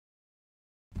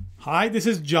Hi, this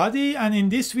is Jadi, and in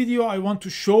this video I want to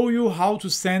show you how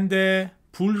to send a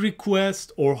pull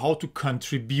request or how to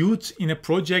contribute in a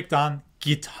project on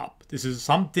GitHub. This is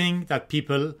something that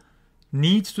people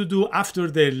need to do after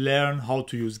they learn how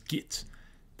to use Git.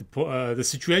 The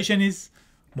situation is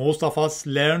most of us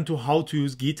learn how to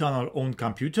use Git on our own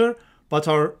computer, but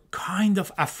are kind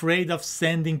of afraid of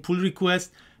sending pull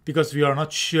requests because we are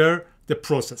not sure the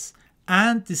process.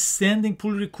 And the sending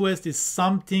pull request is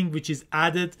something which is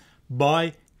added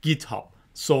by GitHub.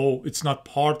 So it's not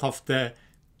part of the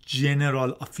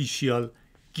general official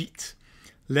Git.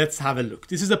 Let's have a look.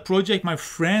 This is a project my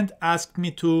friend asked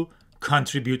me to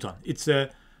contribute on. It's a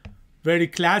very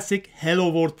classic Hello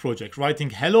World project, writing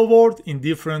Hello World in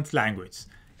different languages.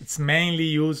 It's mainly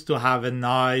used to have a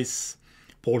nice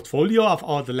portfolio of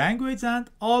all the languages, and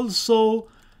also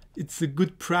it's a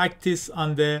good practice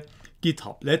on the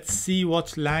GitHub. Let's see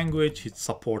what language it's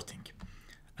supporting.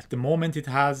 At the moment it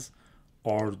has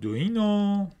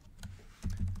Arduino,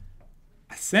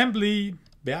 assembly,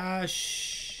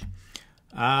 bash.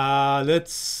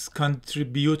 Let's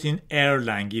contribute in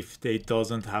Erlang if they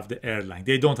doesn't have the Erlang.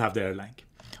 They don't have the Erlang.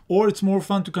 Or it's more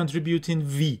fun to contribute in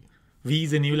V. V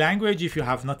is a new language. If you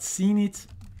have not seen it,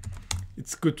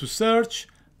 it's good to search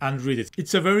and read it.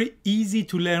 It's a very easy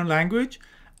to learn language.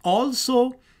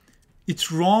 Also, it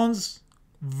runs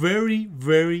very,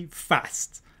 very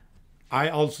fast. I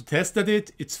also tested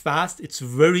it. It's fast, it's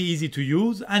very easy to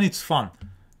use, and it's fun.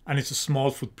 And it's a small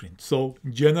footprint. So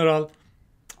in general,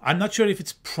 I'm not sure if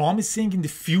it's promising in the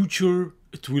future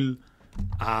it will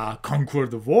conquer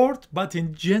the world, but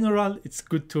in general, it's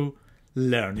good to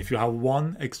learn. If you have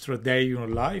one extra day in your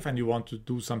life and you want to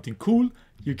do something cool,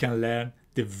 you can learn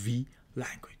the V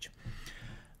language.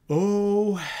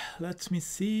 Oh, let me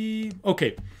see.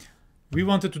 Okay, we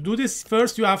wanted to do this.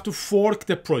 First, you have to fork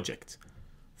the project.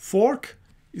 Fork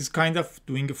is kind of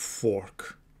doing a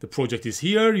fork. The project is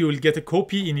here. You will get a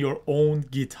copy in your own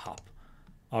GitHub.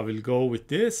 I will go with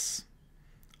this.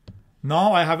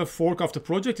 Now I have a fork of the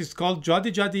project. It's called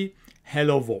Jadi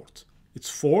Hello World. It's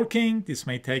forking. This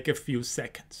may take a few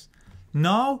seconds.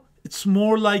 Now it's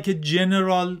more like a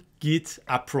general Git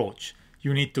approach.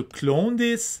 You need to clone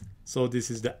this. So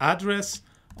this is the address.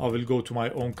 I will go to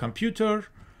my own computer.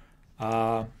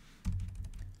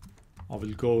 I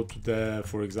will go to the,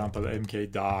 for example,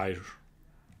 mkdir.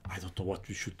 I don't know what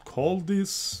we should call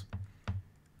this.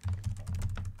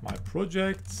 My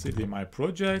project, cd my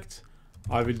project.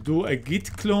 I will do a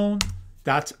git clone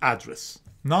that address.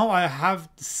 Now I have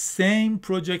the same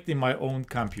project in my own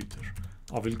computer.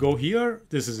 I will go here.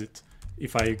 This is it.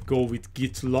 If I go with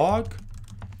git log,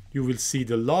 you will see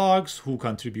the logs, who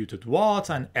contributed what,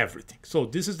 and everything. So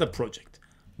this is the project.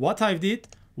 What I did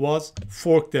was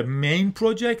fork the main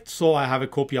project, so I have a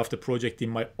copy of the project in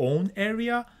my own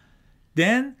area,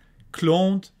 then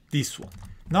cloned this one.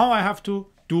 Now I have to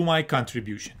do my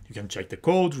contribution. You can check the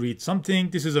code, read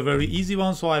something. This is a very easy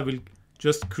one, so I will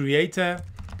just create a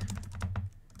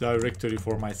directory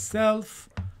for myself.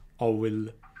 I will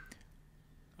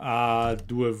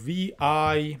do a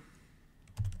vi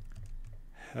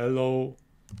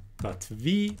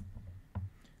hello.v,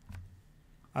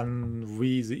 and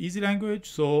V is the easy language,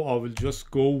 so I will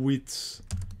just go with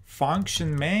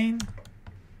function main,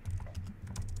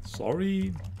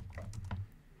 sorry,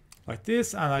 like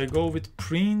this, and I go with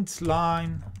print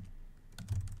line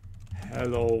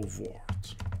hello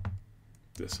world.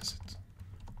 This is it.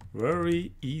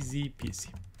 Very easy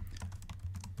peasy.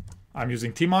 I'm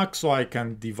using Tmax, so I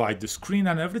can divide the screen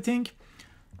and everything.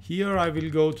 Here I will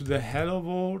go to the hello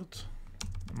world,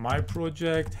 my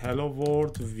project, hello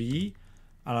world V,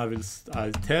 and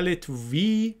I'll tell it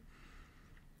V,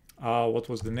 what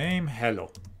was the name? Hello.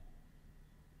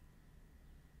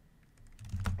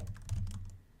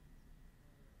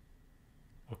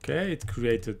 Okay, it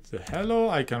created the hello.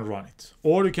 I can run it.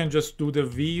 Or you can just do the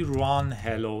v run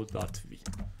hello.v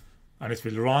and it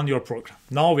will run your program.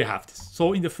 Now we have this.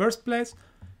 So in the first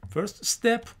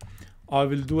step, I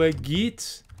will do a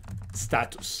git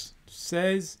status. It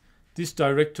says this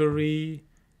directory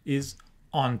is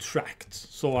untracked.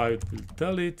 So I will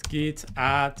tell it git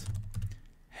add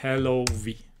hello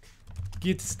v.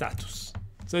 Git status.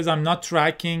 It says I'm not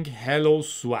tracking hello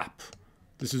swap.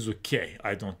 This is okay.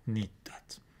 I don't need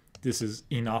that. This is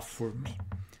enough for me.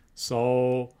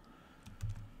 So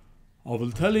I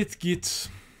will tell it git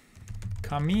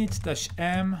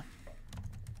commit-m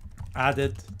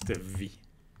added the v.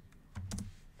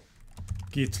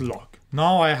 Git log.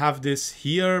 Now I have this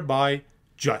here by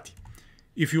Jadi.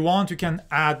 If you want, you can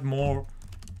add more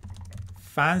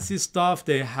fancy stuff.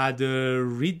 They had a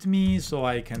readme, so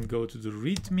I can go to the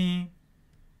readme.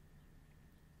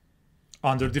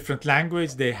 under different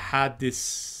language, they had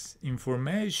this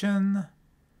information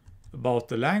about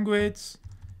the language.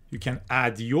 You can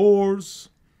add yours.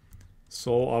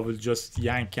 So I will just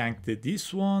yank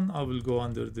this one. I will go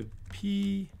under the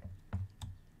P.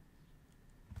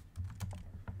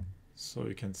 So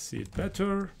you can see it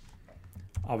better.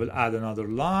 I will add another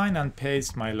line and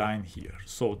paste my line here.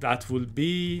 So that will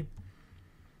be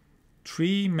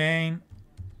 3 main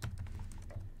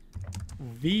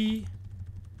V.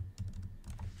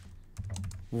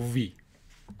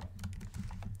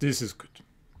 This is good.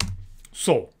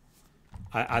 So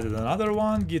I added another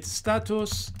one, git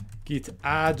status, git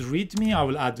add readme. I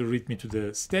will add the readme to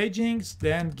the stagings,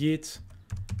 then git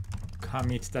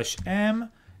commit-m.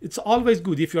 It's always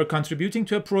good if you're contributing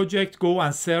to a project, go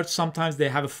and search. Sometimes they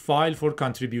have a file for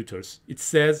contributors. It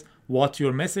says what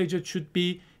your message should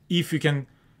be, if you can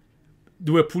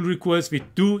do a pull request with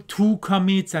two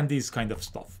commits and this kind of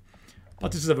stuff.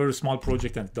 But this is a very small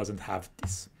project and it doesn't have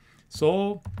this.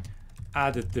 So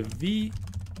added the V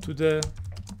to the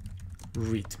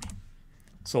readme.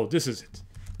 So this is it.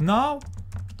 Now,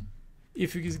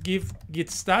 if you give git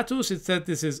status, it said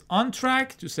this is on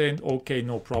track, to say, okay,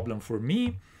 no problem for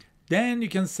me. Then you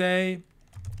can say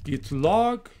git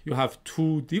log. You have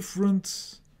 2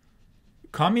 different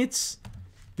commits.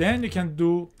 Then you can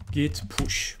do git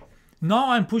push.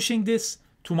 Now I'm pushing this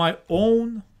to my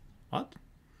own, what?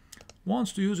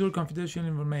 Wants to use your confidential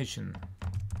information.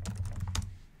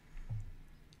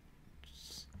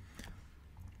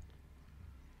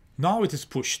 Now it is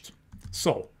pushed.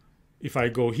 So if I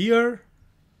go here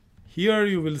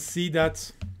you will see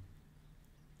that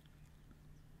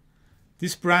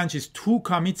this branch is 2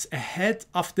 commits ahead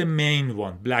of the main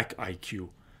one, black IQ.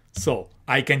 So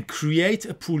I can create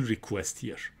a pull request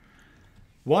here.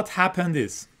 What happened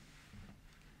is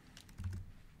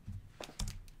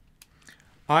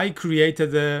I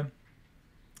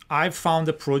found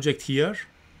a project here.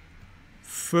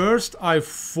 First I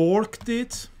forked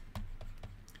it.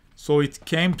 So it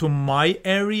came to my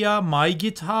area, my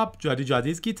GitHub,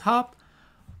 Jadi's GitHub.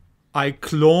 I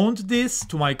cloned this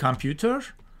to my computer.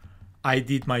 I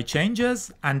did my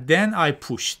changes and then I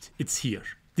pushed. It's here.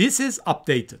 This is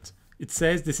updated. It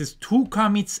says this is 2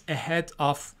 commits ahead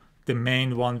of the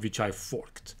main one which I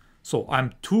forked. So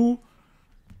I'm 2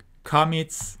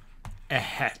 commits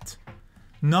ahead.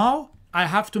 Now I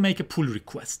have to make a pull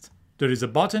request. There is a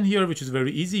button here which is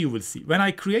very easy, you will see. When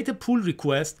I create a pull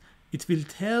request, it will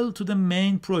tell to the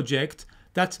main project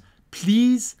that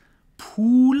please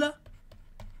pull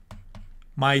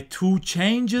my 2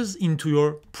 changes into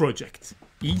your project.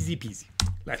 Easy peasy.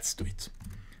 Let's do it.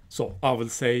 So I will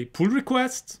say pull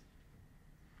request.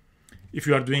 If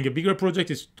you are doing a bigger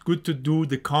project, it's good to do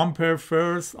the compare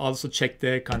first. Also check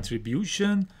the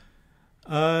contribution.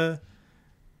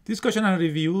 Discussion and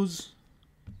reviews.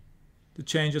 The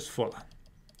changes fallen.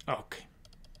 Okay.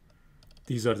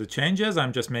 These are the changes.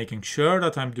 I'm just making sure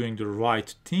that I'm doing the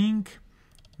right thing,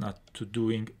 not to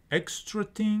doing extra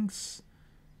things.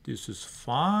 This is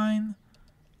fine.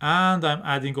 And I'm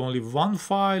adding only 1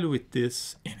 file with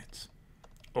this in it.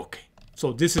 Okay,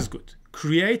 so this is good.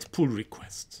 Create pull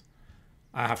request.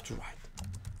 I have to write.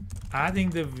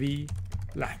 Adding the V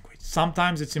language.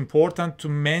 Sometimes it's important to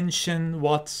mention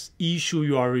what issue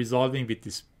you are resolving with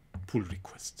this pull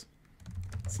request.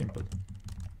 Simple.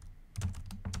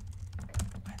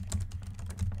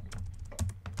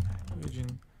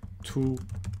 2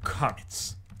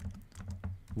 commits.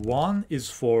 1 is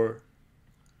for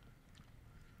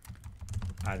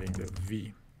adding the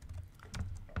V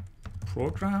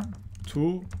program.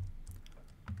 2,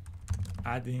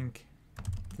 adding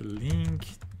the link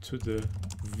to the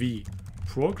V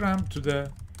program to the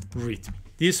readme.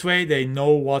 This way they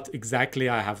know what exactly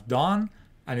I have done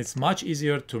and it's much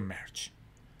easier to merge.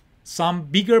 Some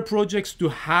bigger projects do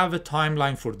have a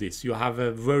timeline for this. You have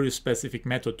a very specific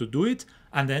method to do it.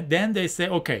 And then they say,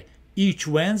 okay, each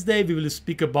Wednesday we will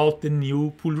speak about the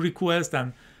new pull request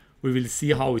and we will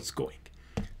see how it's going.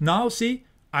 Now see,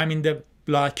 I'm in the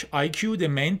black IQ, the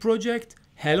main project,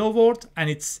 hello world, and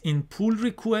it's in pull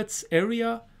requests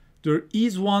area. There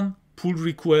is 1 pull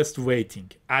request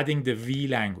waiting, adding the V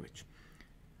language.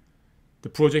 The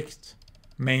project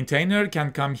maintainer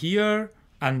can come here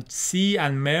and see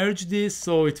and merge this,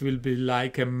 so it will be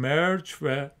like a merge,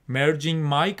 where merging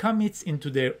my commits into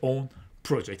their own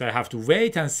project. I have to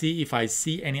wait and see if I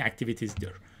see any activities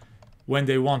there. When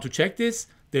they want to check this,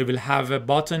 they will have a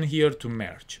button here to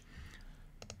merge.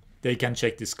 They can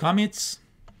check these commits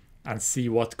and see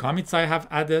what commits I have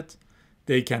added.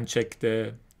 They can check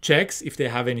the checks. If they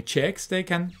have any checks,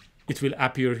 it will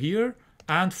appear here.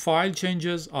 And file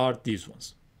changes are these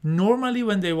ones. Normally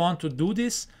when they want to do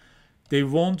this, they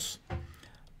won't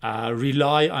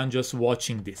rely on just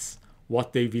watching this.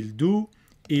 What they will do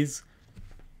is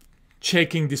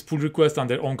checking this pull request on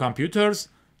their own computers,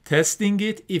 testing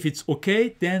it. If it's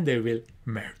okay, then they will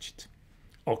merge it.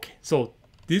 Okay, so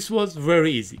this was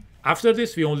very easy. After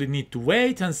this, we only need to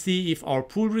wait and see if our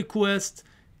pull request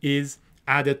is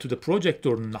added to the project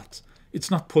or not. It's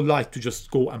not polite to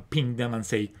just go and ping them and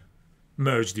say,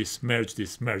 merge this, merge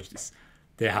this, merge this.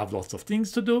 They have lots of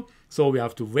things to do, so we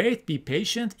have to wait, be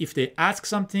patient. If they ask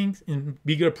something in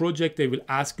bigger project, they will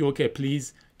ask you, okay,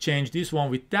 please change this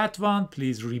one with that one,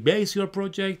 please rebase your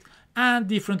project, and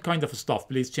different kind of stuff.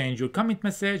 Please change your commit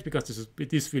message, because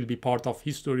this will be part of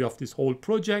history of this whole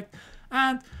project.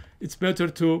 And it's better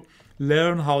to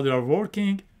learn how they are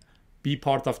working, be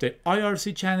part of the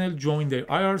IRC channel, join their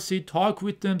IRC, talk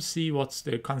with them, see what's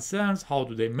their concerns, how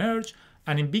do they merge.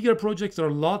 And in bigger projects, there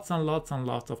are lots and lots and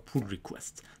lots of pull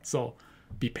requests. So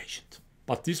be patient.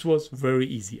 But this was very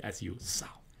easy, as you saw.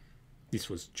 This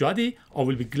was Jody. I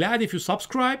will be glad if you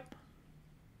subscribe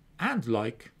and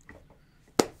like.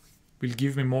 Will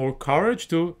give me more courage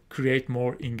to create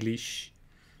more English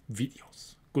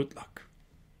videos. Good luck.